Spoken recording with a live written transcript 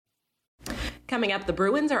Coming up, the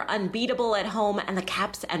Bruins are unbeatable at home and the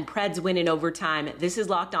Caps and Preds win in overtime. This is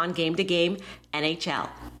Locked On Game to Game NHL.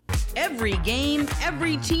 Every game,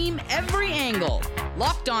 every team, every angle.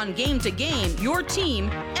 Locked On Game to Game, your team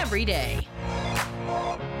every day.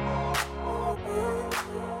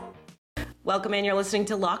 Welcome in. You're listening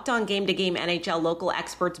to Locked On Game to Game NHL, local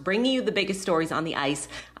experts bringing you the biggest stories on the ice.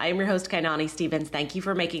 I am your host, Kainani Stevens. Thank you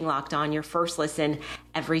for making Locked On your first listen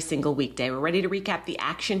every single weekday. We're ready to recap the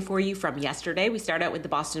action for you from yesterday. We start out with the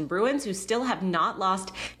Boston Bruins, who still have not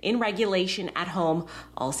lost in regulation at home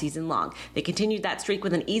all season long. They continued that streak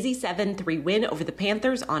with an easy 7-3 win over the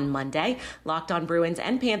Panthers on Monday. Locked On Bruins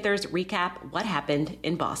and Panthers recap what happened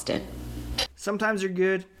in Boston. Sometimes you're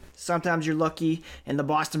good. Sometimes you're lucky, and the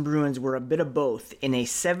Boston Bruins were a bit of both in a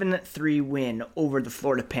 7-3 win over the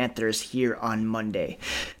Florida Panthers here on Monday.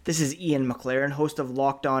 This is Ian McLaren, host of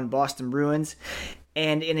Locked On Boston Bruins,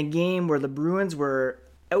 and in a game where the Bruins were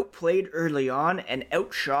outplayed early on and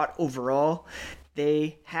outshot overall,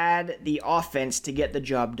 they had the offense to get the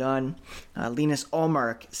job done. Linus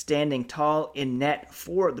Ullmark standing tall in net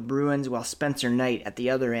for the Bruins, while Spencer Knight at the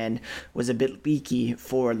other end was a bit leaky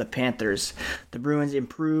for the Panthers. The Bruins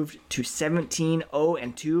improved to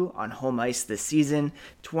 17-0-2 on home ice this season,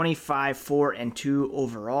 25-4-2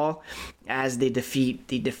 overall, as they defeat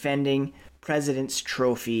the defending President's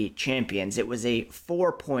Trophy champions. It was a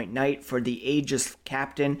 4-point night for the ageless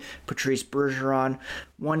captain, Patrice Bergeron,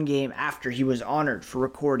 one game after he was honored for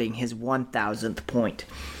recording his 1,000th point.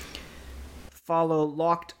 Follow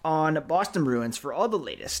Locked On Boston Bruins for all the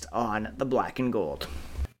latest on the black and gold.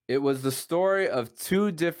 It was the story of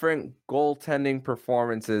two different goaltending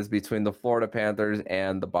performances between the Florida Panthers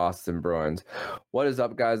and the Boston Bruins. What is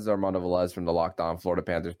up, guys? It's Armando Velez from the Locked On Florida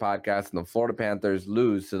Panthers podcast, and the Florida Panthers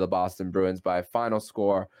lose to the Boston Bruins by a final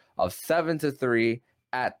score of 7-3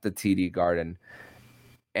 at the TD Garden.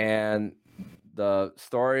 And the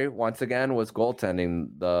story, once again, was goaltending.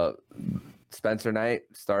 The Spencer Knight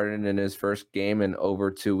started in his first game in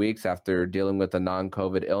over 2 weeks after dealing with a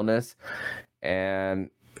non-COVID illness, and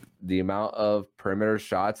the amount of perimeter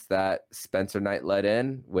shots that Spencer Knight let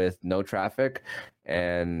in with no traffic,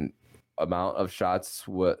 and amount of shots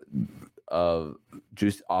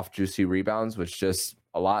off juicy rebounds was just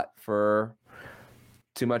too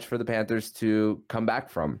much for the Panthers to come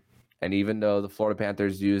back from. And even though the Florida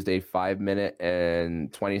Panthers used a 5-minute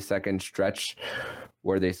and 20-second stretch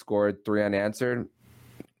where they scored 3 unanswered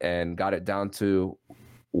and got it down to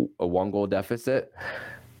a 1-goal deficit,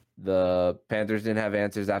 the Panthers didn't have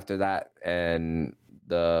answers after that, and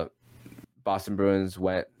the Boston Bruins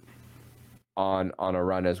went on a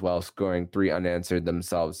run as well, scoring 3 unanswered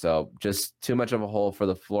themselves. So just too much of a hole for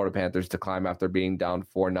the Florida Panthers to climb after being down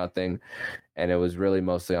 4-0, and it was really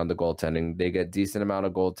mostly on the goaltending. They get decent amount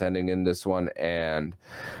of goaltending in this one, and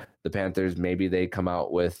the Panthers, maybe they come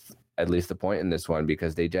out with at least a point in this one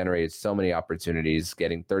because they generated so many opportunities,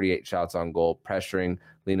 getting 38 shots on goal, pressuring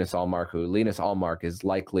Linus Ullmark, who Linus Ullmark is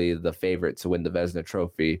likely the favorite to win the Vezina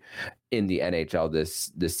Trophy in the NHL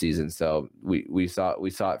this season. So we saw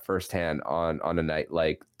it firsthand on a night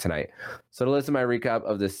like tonight. So to listen to my recap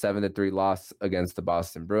of this 7-3 loss against the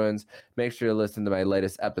Boston Bruins, make sure to listen to my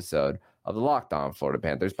latest episode of the Locked On Florida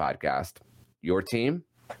Panthers podcast. Your team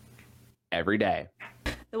every day.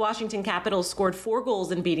 The Washington Capitals scored 4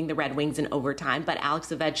 goals in beating the Red Wings in overtime, but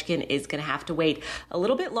Alex Ovechkin is going to have to wait a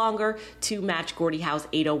little bit longer to match Gordie Howe's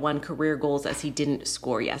 801 career goals, as he didn't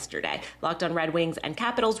score yesterday. Locked On Red Wings and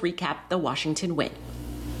Capitals recap the Washington win.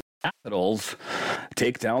 Capitals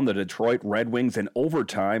take down the Detroit Red Wings in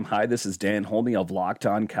overtime. Hi, this is Dan Holney of Locked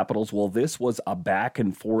On Capitals. Well, this was a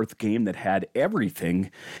back-and-forth game that had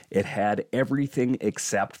everything. It had everything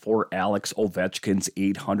except for Alex Ovechkin's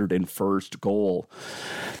 801st goal.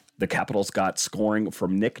 The Capitals got scoring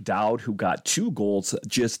from Nick Dowd, who got 2 goals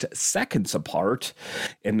just seconds apart.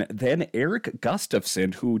 And then Eric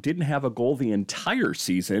Gustafsson, who didn't have a goal the entire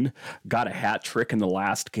season, got a hat trick in the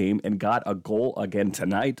last game and got a goal again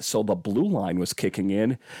tonight. So the blue line was kicking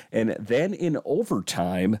in. And then in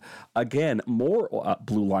overtime, again, more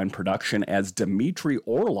blue line production as Dmitry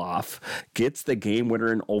Orlov gets the game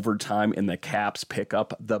winner in overtime, and the Caps pick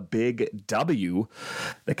up the big W.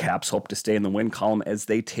 The Caps hope to stay in the win column as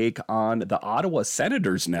they take on the Ottawa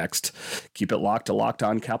Senators next. Keep it locked to Locked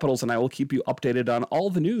On Capitals, and I will keep you updated on all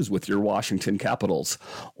the news with your Washington Capitals.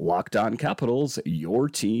 Locked On Capitals, your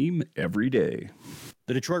team every day.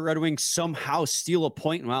 The Detroit Red Wings somehow steal a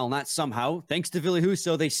point. Well, not somehow. Thanks to Ville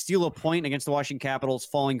Husso, they steal a point against the Washington Capitals,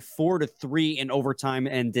 falling 4-3 in overtime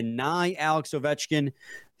and deny Alex Ovechkin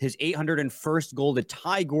his 801st goal to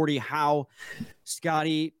tie Gordie Howe.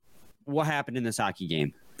 Scotty, what happened in this hockey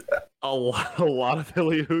game? A lot of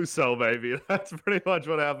Billy Huso, baby. That's pretty much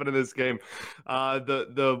what happened in this game.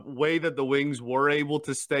 The way that the Wings were able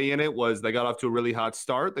to stay in it was they got off to a really hot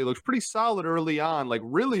start. They looked pretty solid early on, like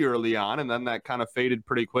really early on, and then that kind of faded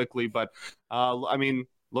pretty quickly. But,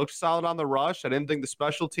 looked solid on the rush. I didn't think the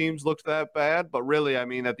special teams looked that bad. But really,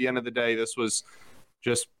 at the end of the day, this was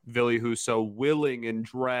just Billy Huso willing and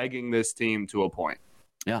dragging this team to a point.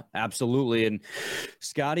 Yeah, absolutely. And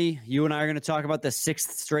Scotty, you and I are going to talk about the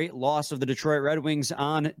sixth straight loss of the Detroit Red Wings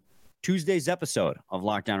on Tuesday's episode of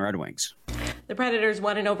Locked On Red Wings. The Predators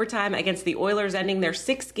won in overtime against the Oilers, ending their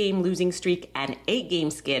 6-game losing streak and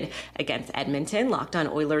 8-game skid against Edmonton. Locked On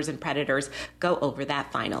Oilers and Predators go over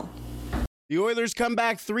that final. The Oilers come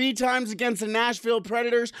back 3 times against the Nashville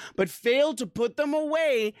Predators, but fail to put them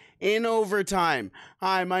away in overtime.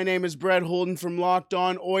 Hi, my name is Brett Holden from Locked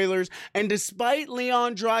On Oilers, and despite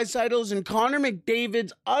Leon Draisaitl's and Connor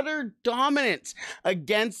McDavid's utter dominance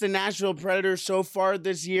against the Nashville Predators so far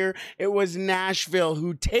this year, it was Nashville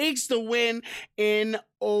who takes the win in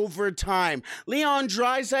overtime. Leon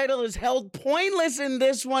Draisaitl is held pointless in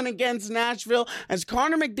this one against Nashville, as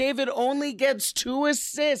Connor McDavid only gets 2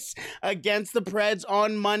 assists against the Preds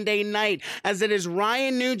on Monday night, as it is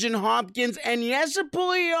Ryan Nugent-Hopkins and Jesse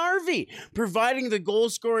Puljujärvi providing the goal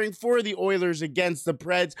scoring for the Oilers against the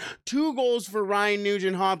Preds. 2 goals for Ryan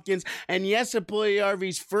Nugent-Hopkins and Jesse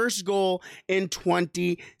Puljujärvi's first goal in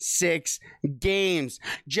 26 games.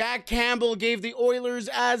 Jack Campbell gave the Oilers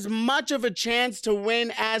as much of a chance to win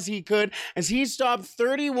as he could, as he stopped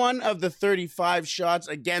 31 of the 35 shots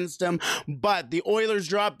against him, but the Oilers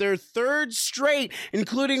dropped their 3rd straight,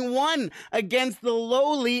 including 1 against the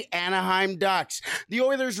lowly Anaheim Ducks. The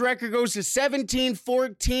Oilers' record goes to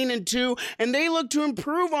 17-14-2, and they look to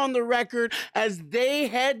improve on the record as they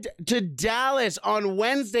head to Dallas on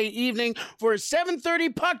Wednesday evening for a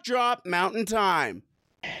 7:30 puck drop Mountain Time.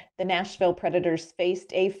 The Nashville Predators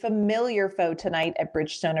faced a familiar foe tonight at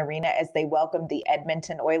Bridgestone Arena as they welcomed the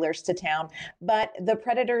Edmonton Oilers to town, but the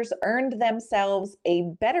Predators earned themselves a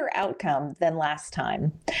better outcome than last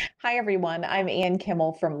time. Hi, everyone. I'm Ann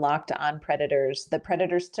Kimmel from Locked On Predators. The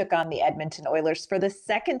Predators took on the Edmonton Oilers for the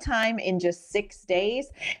 2nd time in just 6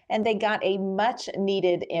 days, and they got a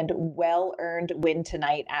much-needed and well-earned win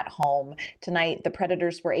tonight at home. Tonight, the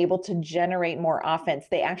Predators were able to generate more offense.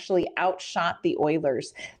 They actually outshot the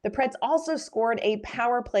Oilers. The Preds also scored a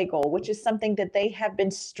power play goal, which is something that they have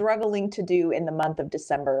been struggling to do in the month of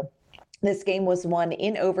December. This game was won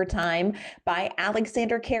in overtime by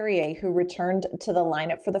Alexander Carrier, who returned to the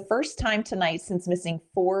lineup for the first time tonight since missing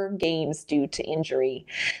 4 games due to injury.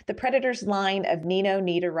 The Predators' line of Nino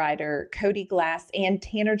Niederreiter, Cody Glass, and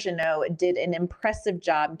Tanner Jeannot did an impressive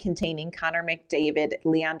job containing Connor McDavid,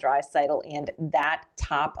 Leon Draisaitl, and that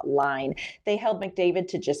top line. They held McDavid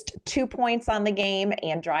to just 2 points on the game,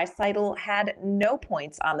 and Draisaitl had no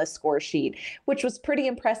points on the score sheet, which was pretty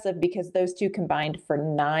impressive because those two combined for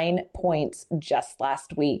 9 points just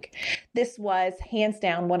last week. This was hands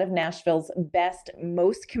down one of Nashville's best,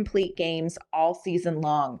 most complete games all season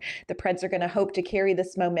long. The Preds are going to hope to carry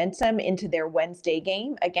this momentum into their Wednesday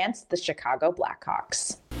game against the Chicago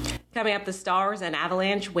Blackhawks. Coming up, the Stars and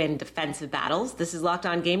Avalanche win defensive battles. This is Locked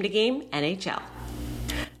On Game to Game NHL.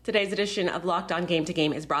 Today's edition of Locked On Game to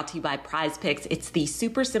Game is brought to you by Prize Picks. It's the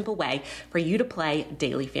super simple way for you to play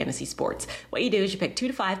daily fantasy sports. What you do is you pick 2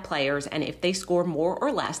 to 5 players, and if they score more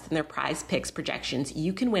or less than their Prize Picks projections,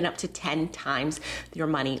 you can win up to 10 times your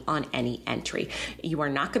money on any entry. You are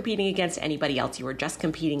not competing against anybody else. You are just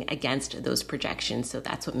competing against those projections, so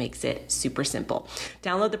that's what makes it super simple.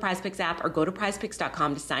 Download the Prize Picks app or go to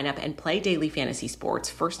prizepicks.com to sign up and play daily fantasy sports.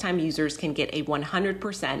 First-time users can get a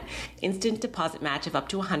 100% instant deposit match of up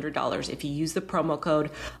to $100 if you use the promo code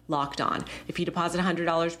Locked On. If you deposit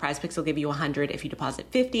 $100, Prize Picks will give you $100. If you deposit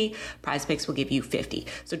 $50, Prize Picks will give you $50.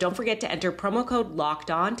 So don't forget to enter promo code Locked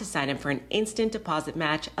On to sign up for an instant deposit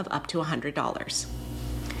match of up to $100.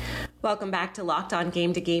 Welcome back to Locked On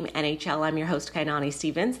Game to Game NHL. I'm your host, Kainani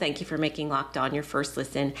Stevens. Thank you for making Locked On your first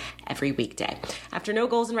listen every weekday. After no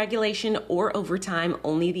goals in regulation or overtime,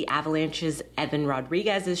 only the Avalanche's Evan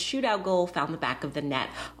Rodriguez's shootout goal found the back of the net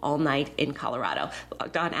all night in Colorado.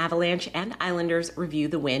 Locked On Avalanche and Islanders review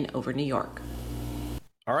the win over New York.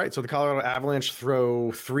 All right, so the Colorado Avalanche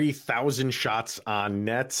throw 3,000 shots on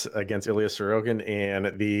net against Ilya Sorokin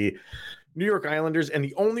and the New York Islanders, and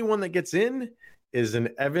the only one that gets in is an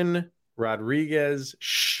Evan Rodriguez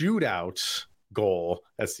shootout goal.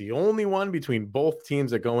 That's the only one between both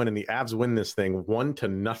teams that go in, and the Avs win this thing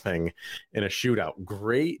 1-0 in a shootout.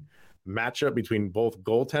 Great matchup between both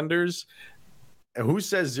goaltenders. And who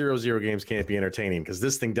says 0-0 games can't be entertaining? Because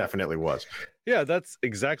this thing definitely was. Yeah, that's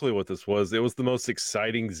exactly what this was. It was the most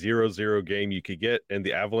exciting 0-0 game you could get, and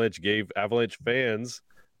the Avalanche gave Avalanche fans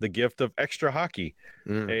the gift of extra hockey.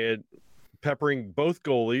 And peppering both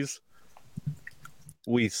goalies,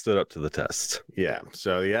 we stood up to the test. Yeah,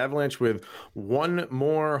 so the Avalanche with one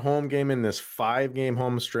more home game in this 5-game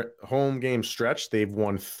home game stretch. They've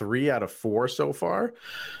won 3 out of 4 so far.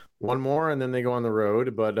 One more, and then they go on the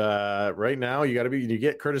road. But right now, you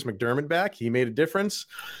get Curtis McDermott back. He made a difference.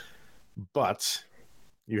 But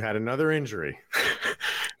you had another injury.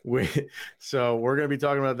 So we're going to be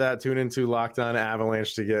talking about that. Tune into Locked On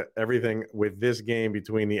Avalanche to get everything with this game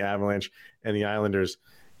between the Avalanche and the Islanders.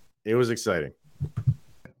 It was exciting.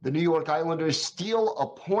 The New York Islanders steal a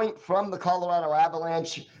point from the Colorado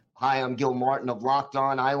Avalanche. Hi, I'm Gil Martin of Locked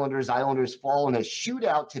On Islanders. Islanders fall in a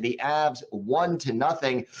shootout to the Avs,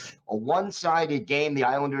 1-0. A one-sided game. The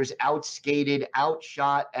Islanders outskated,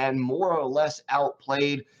 outshot, and more or less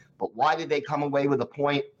outplayed. But why did they come away with a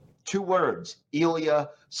point? 2 words, Ilya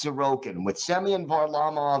Sorokin. With Semyon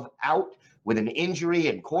Varlamov out with an injury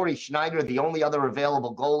and Corey Schneider, the only other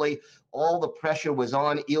available goalie, all the pressure was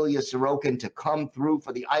on Ilya Sorokin to come through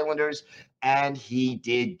for the Islanders, and he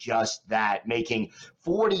did just that, making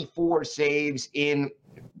 44 saves in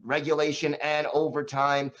regulation and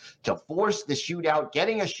overtime to force the shootout,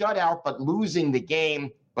 getting a shutout, but losing the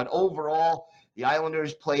game. But overall, the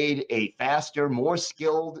Islanders played a faster, more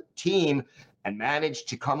skilled team and managed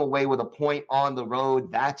to come away with a point on the road.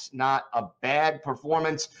 That's not a bad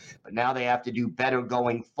performance, but now they have to do better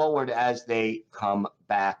going forward as they come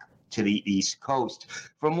back to the East Coast.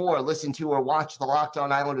 For more, listen to or watch the Locked On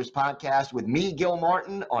Islanders podcast with me, Gil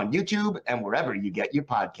Martin, on YouTube and wherever you get your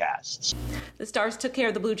podcasts. The Stars took care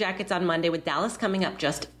of the Blue Jackets on Monday, with Dallas coming up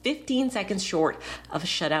just 15 seconds short of a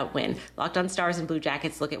shutout win. Locked On Stars and Blue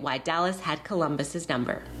Jackets look at why Dallas had Columbus's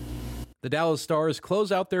number. The Dallas Stars close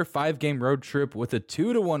out their 5-game road trip with a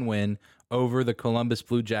 2-1 win over the Columbus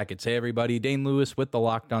Blue Jackets. Hey, everybody, Dane Lewis with the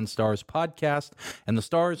Locked On Stars podcast, and the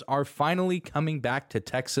Stars are finally coming back to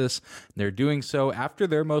Texas. They're doing so after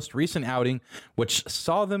their most recent outing, which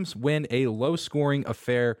saw them win a low-scoring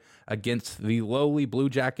affair against the lowly Blue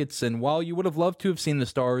Jackets. And while you would have loved to have seen the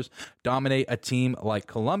Stars dominate a team like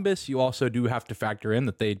Columbus, you also do have to factor in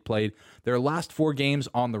that they'd played their last 4 games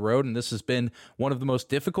on the road, and this has been one of the most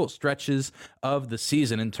difficult stretches of the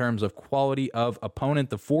season in terms of quality of opponent.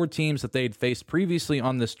 The 4 teams that they'd faced previously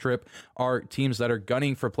on this trip are teams that are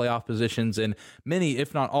gunning for playoff positions, and many,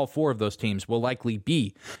 if not all 4 of those teams, will likely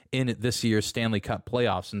be in this year's Stanley Cup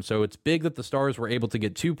playoffs. And so it's big that the Stars were able to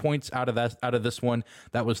get 2 points out of this one.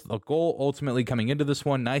 That was the goal ultimately coming into this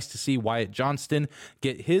one. Nice to see Wyatt Johnston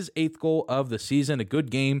get his 8th goal of the season. A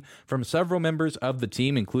good game from several members of the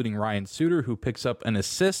team, including Ryan Suter, who picks up an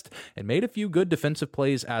assist and made a few good defensive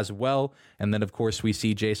plays as well. And then, of course, we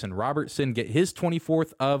see Jason Robertson get his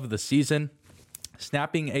 24th of the season,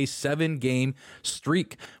 snapping a 7-game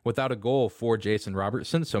streak without a goal for Jason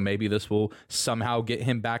Robertson. So maybe this will somehow get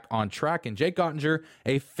him back on track. And Jake Ottinger,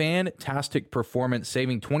 a fantastic performance,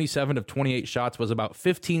 saving 27 of 28 shots, was about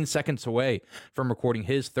 15 seconds away from recording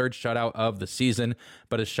his 3rd shutout of the season.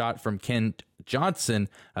 But a shot from Kent Johnson,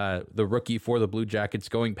 the rookie for the Blue Jackets,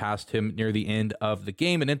 going past him near the end of the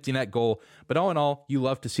game, an empty net goal. But all in all, you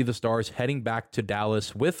love to see the Stars heading back to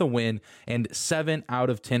Dallas with a win and 7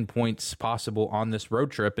 out of 10 points possible on this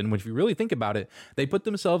road trip. And if you really think about it, they put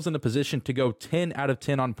themselves in a position to go 10 out of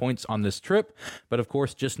 10 on points on this trip, but of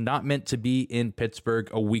course just not meant to be in Pittsburgh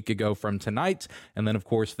a week ago from tonight. And then of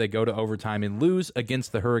course they go to overtime and lose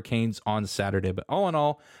against the Hurricanes on Saturday. But all in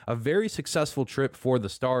all, a very successful trip for the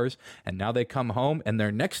Stars, and now they come home, and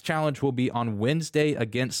their next challenge will be on Wednesday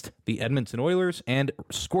against the Edmonton Oilers and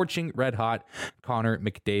scorching red hot Connor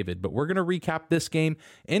McDavid. But we're going to recap this game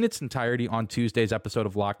in its entirety on Tuesday's episode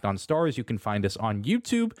of Locked On Stars. You can find us on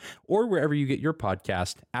YouTube or wherever you get your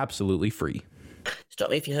podcast absolutely free. Stop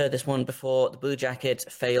me if you heard this one before. The Blue Jackets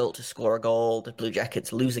fail to score a goal. The Blue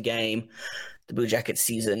Jackets lose a game. The Blue Jackets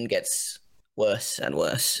season gets worse and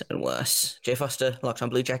worse and worse. Jay Foster, Locked On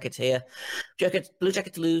Blue Jackets here. Blue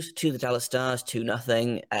Jackets lose to the Dallas Stars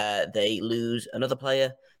 2-0. They lose another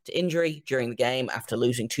player to injury during the game after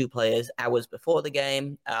losing 2 players hours before the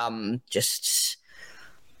game. Just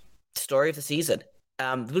story of the season.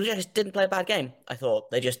 The Blue Jackets didn't play a bad game, I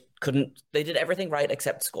thought. They just couldn't. They did everything right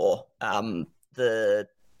except score. The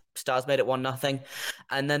Stars made it 1-0,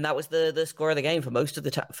 and then that was the score of the game for most of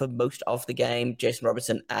the game. Jason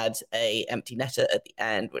Robertson adds a empty netter at the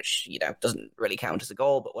end, which doesn't really count as a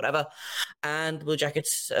goal, but whatever. And the Blue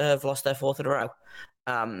Jackets have lost their 4th in a row.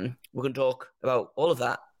 We're going to talk about all of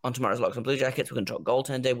that on tomorrow's Locked On Blue Jackets, we're going to talk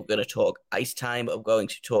goaltending. We're going to talk ice time. We're going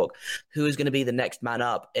to talk who is going to be the next man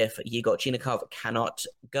up if Yegor Chinakhov cannot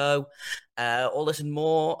go. All this and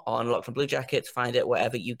more on Locked On Blue Jackets. Find it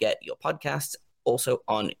wherever you get your podcasts. Also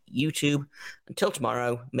on YouTube. Until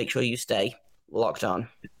tomorrow, make sure you stay locked on.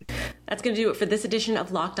 That's going to do it for this edition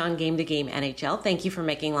of Locked On Game to Game NHL. Thank you for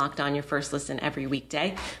making Locked On your first listen every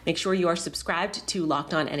weekday. Make sure you are subscribed to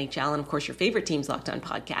Locked On NHL and, of course, your favorite team's Locked On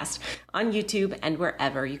podcast on YouTube and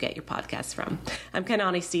wherever you get your podcasts from. I'm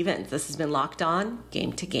Kanani Stevens. This has been Locked On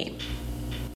Game to Game.